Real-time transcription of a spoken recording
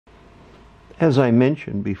As I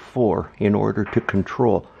mentioned before, in order to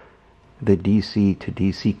control the DC to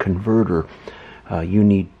DC converter, you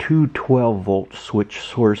need two 12-volt switch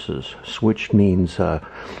sources. Switch means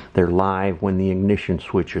they're live when the ignition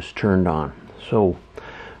switch is turned on. So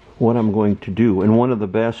what I'm going to do, and one of the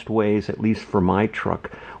best ways, at least for my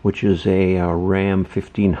truck, which is a Ram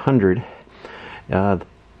 1500, the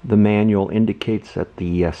manual indicates that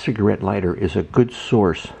the cigarette lighter is a good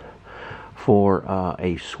source for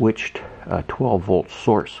a switched 12-volt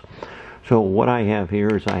source. So what I have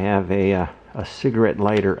here is I have a cigarette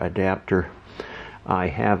lighter adapter. I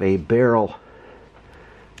have a barrel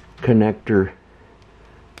connector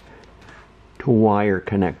to wire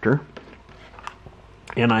connector,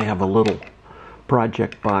 and I have a little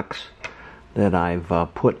project box that I've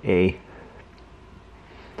put a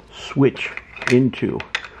switch into.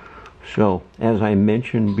 So as I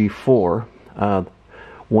mentioned before,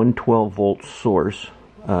 one 12-volt source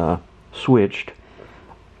switched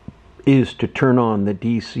is to turn on the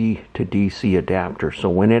DC to DC adapter. So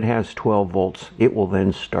when it has 12 volts, it will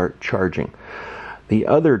then start charging. The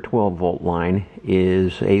other 12-volt line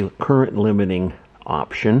is a current limiting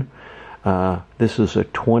option. This is a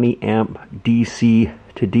 20 amp DC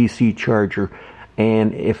to DC charger,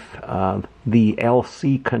 and if the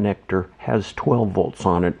LC connector has 12 volts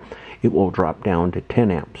on it, it will drop down to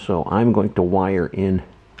 10 amps. So I'm going to wire in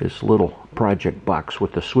this little project box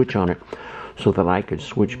with the switch on it so that I could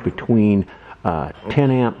switch between 10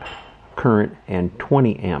 amp current and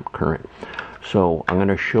 20 amp current. So I'm going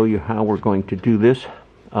to show you how we're going to do this.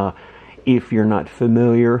 If you're not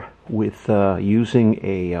familiar with using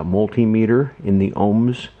a multimeter in the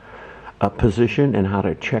ohms position and how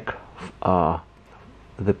to check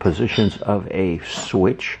the positions of a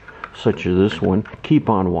switch such as this one, keep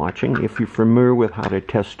on watching. If you're familiar with how to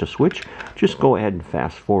test a switch, just go ahead and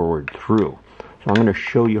fast forward through. So I'm going to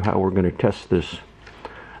show you how we're going to test this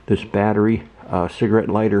battery cigarette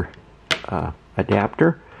lighter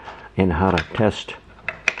adapter, and how to test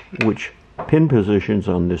which pin positions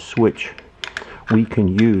on this switch we can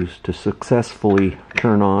use to successfully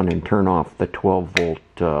turn on and turn off the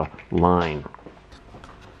 12-volt line.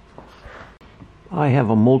 I have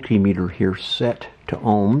a multimeter here set to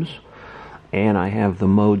ohms, and I have the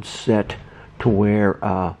mode set to where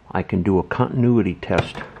I can do a continuity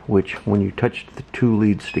test, which when you touch the two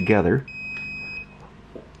leads together,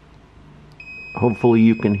 hopefully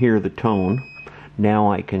you can hear the tone.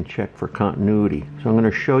 Now I can check for continuity. So I'm going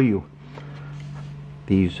to show you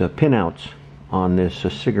these pinouts on this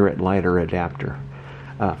cigarette lighter adapter.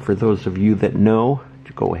 For those of you that know,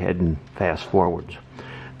 go ahead and fast forwards.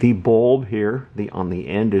 The bulb here, on the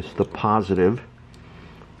end, is the positive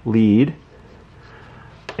lead,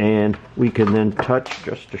 and we can then touch,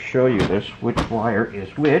 just to show you this, which wire is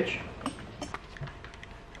which.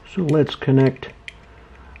 So let's connect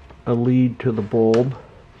a lead to the bulb,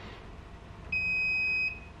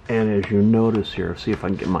 and as you notice here, see if I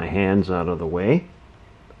can get my hands out of the way,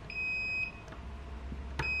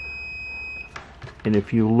 and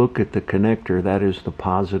if you look at the connector, that is the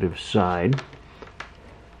positive side.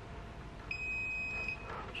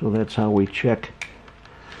 So that's how we check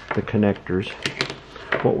the connectors.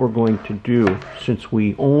 What we're going to do, since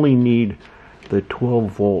we only need the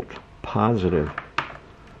 12-volt positive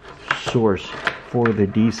source for the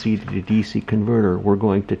DC to DC converter, we're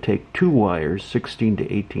going to take two wires, 16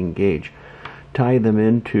 to 18 gauge, tie them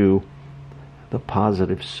into the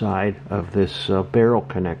positive side of this barrel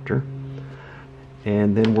connector,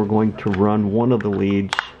 and then we're going to run one of the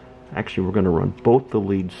leads, actually we're going to run both the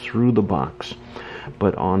leads through the box,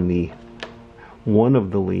 but on the one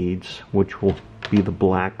of the leads, which will be the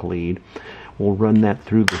black lead, we'll run that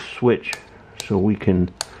through the switch so we can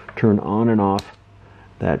turn on and off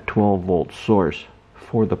that 12-volt source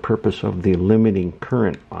for the purpose of the limiting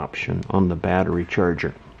current option on the battery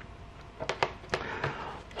charger.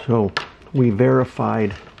 So we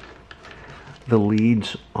verified the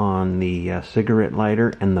leads on the cigarette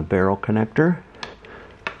lighter and the barrel connector.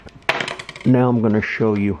 Now I'm going to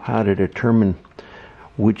show you how to determine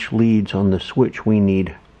which leads on the switch we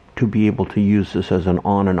need to be able to use this as an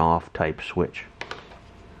on and off type switch.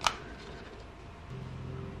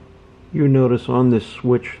 You notice on this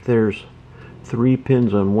switch there's 3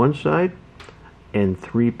 pins on one side and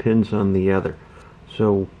 3 pins on the other.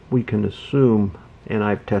 So we can assume, and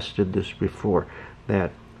I've tested this before,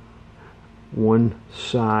 that one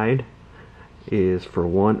side is for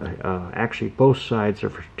one, actually both sides are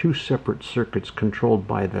for 2 separate circuits controlled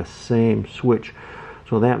by the same switch.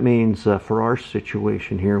 So that means for our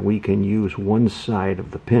situation here, we can use one side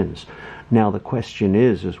of the pins. Now the question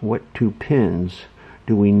is what 2 pins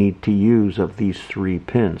do we need to use of these 3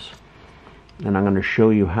 pins? and I'm going to show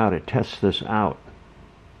you how to test this out.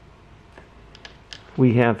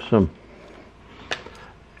 We have some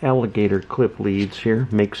alligator clip leads here,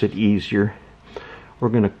 makes it easier. We're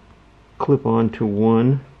going to clip onto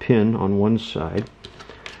one pin on one side,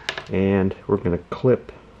 and we're going to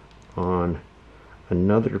clip on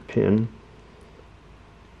another pin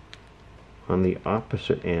on the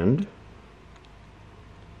opposite end,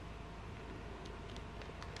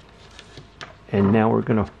 and now we're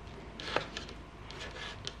going to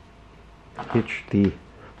hitch the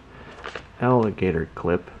alligator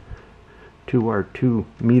clip to our 2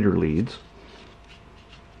 meter leads.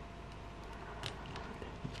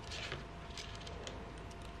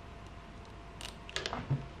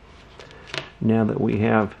 Now that we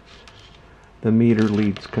have the meter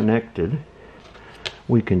leads connected,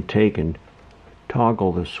 we can take and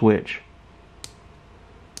toggle the switch,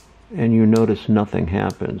 and you notice nothing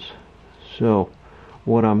happens. So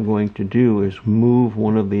what I'm going to do is move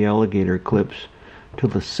one of the alligator clips to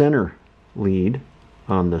the center lead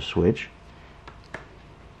on the switch,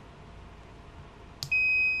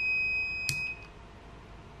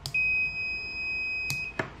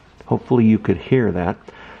 hopefully you could hear that.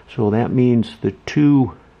 So that means the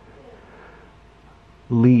 2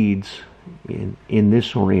 leads in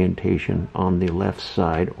this orientation on the left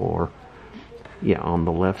side, or on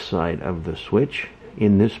the left side of the switch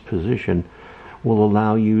in this position, will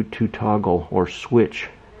allow you to toggle or switch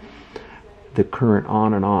the current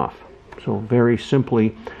on and off. So very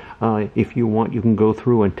simply, if you want, you can go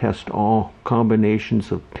through and test all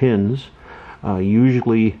combinations of pins.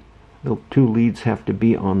 Usually the 2 leads have to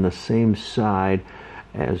be on the same side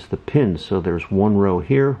as the pins, so there's 1 row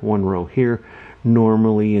here, 1 row here.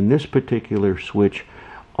 Normally in this particular switch,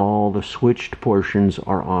 all the switched portions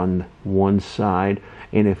are on one side,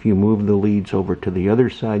 and if you move the leads over to the other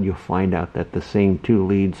side, you'll find out that the same 2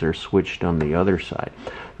 leads are switched on the other side.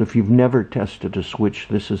 If you've never tested a switch,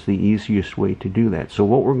 this is the easiest way to do that. So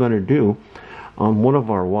what we're going to do on one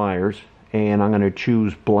of our wires, and I'm going to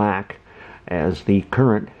choose black as the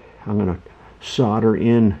current, I'm going to solder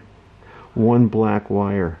in 1 black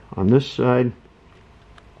wire on this side.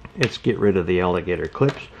 Let's get rid of the alligator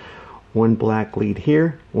clips. 1 black lead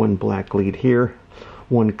here, 1 black lead here,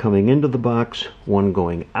 1 coming into the box, 1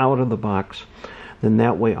 going out of the box. Then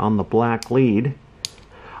that way on the black lead,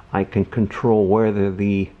 I can control whether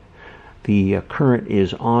the current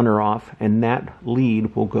is on or off, and that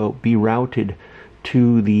lead will be routed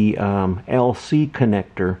to the LC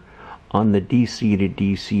connector on the DC to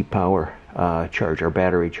DC power charger,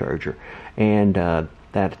 battery charger. And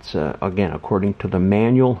that's again, according to the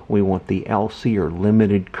manual, we want the LC or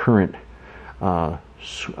limited current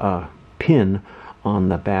pin on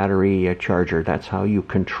the battery charger. That's how you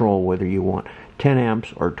control whether you want 10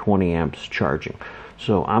 amps or 20 amps charging.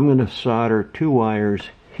 So I'm going to solder 2 wires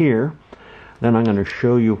here. Then I'm going to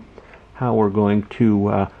show you how we're going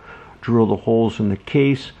to drill the holes in the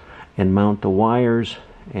case and mount the wires,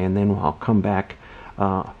 and then I'll come back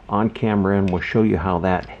on camera and we'll show you how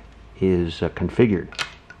that is configured.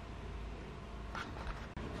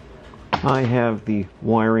 I have the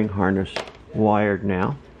wiring harness wired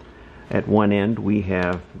now. At one end we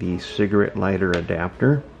have the cigarette lighter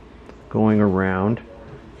adapter going around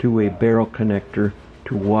to a barrel connector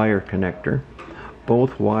to wire connector.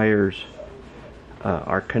 Both wires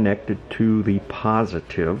are connected to the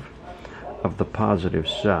positive of the positive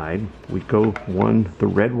side. The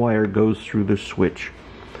red wire goes through the switch,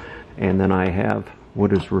 and then I have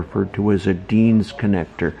what is referred to as a Dean's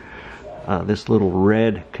connector. This little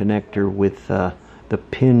red connector with the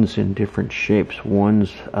pins in different shapes.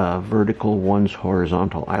 One's vertical, one's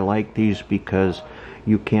horizontal. I like these because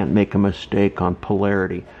you can't make a mistake on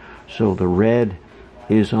polarity. So the red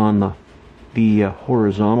is on the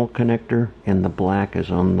horizontal connector, and the black is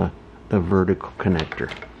on the vertical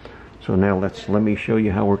connector. So now let me show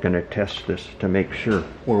you how we're going to test this to make sure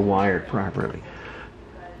we're wired properly.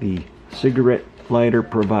 The cigarette lighter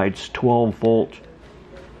provides 12 volts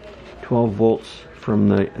from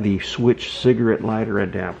the switch cigarette lighter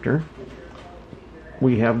adapter.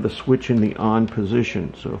 We have the switch in the on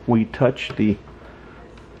position, so if we touch the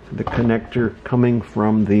connector coming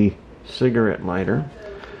from the cigarette lighter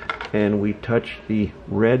and we touch the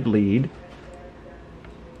red lead,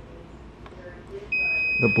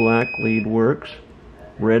 the black lead works,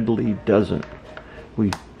 red lead doesn't.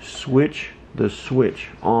 We switch the switch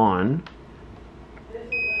on.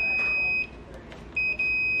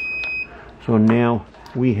 So now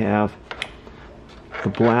we have the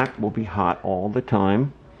black will be hot all the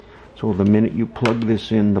time. So the minute you plug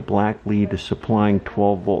this in, the black lead is supplying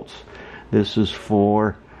 12 volts. This is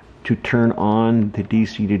for to turn on the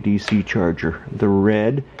DC to DC charger. The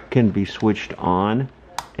red can be switched on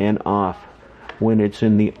and off. When it's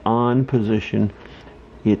in the on position,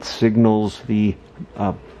 it signals the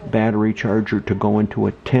battery charger to go into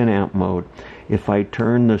a 10 amp mode. If I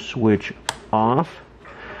turn the switch off,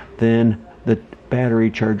 then the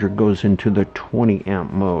battery charger goes into the 20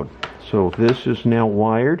 amp mode. So this is now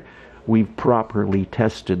wired. We've properly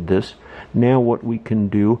tested this. Now what we can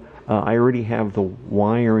do, I already have the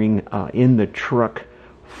wiring in the truck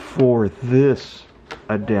for this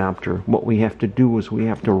adapter. What we have to do is we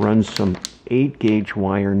have to run some 8-gauge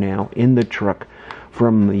wire now in the truck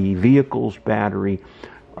from the vehicle's battery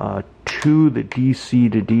to the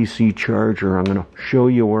DC to DC charger. I'm going to show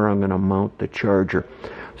you where I'm going to mount the charger.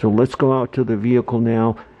 So let's go out to the vehicle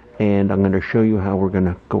now, and I'm going to show you how we're going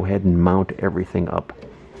to go ahead and mount everything up.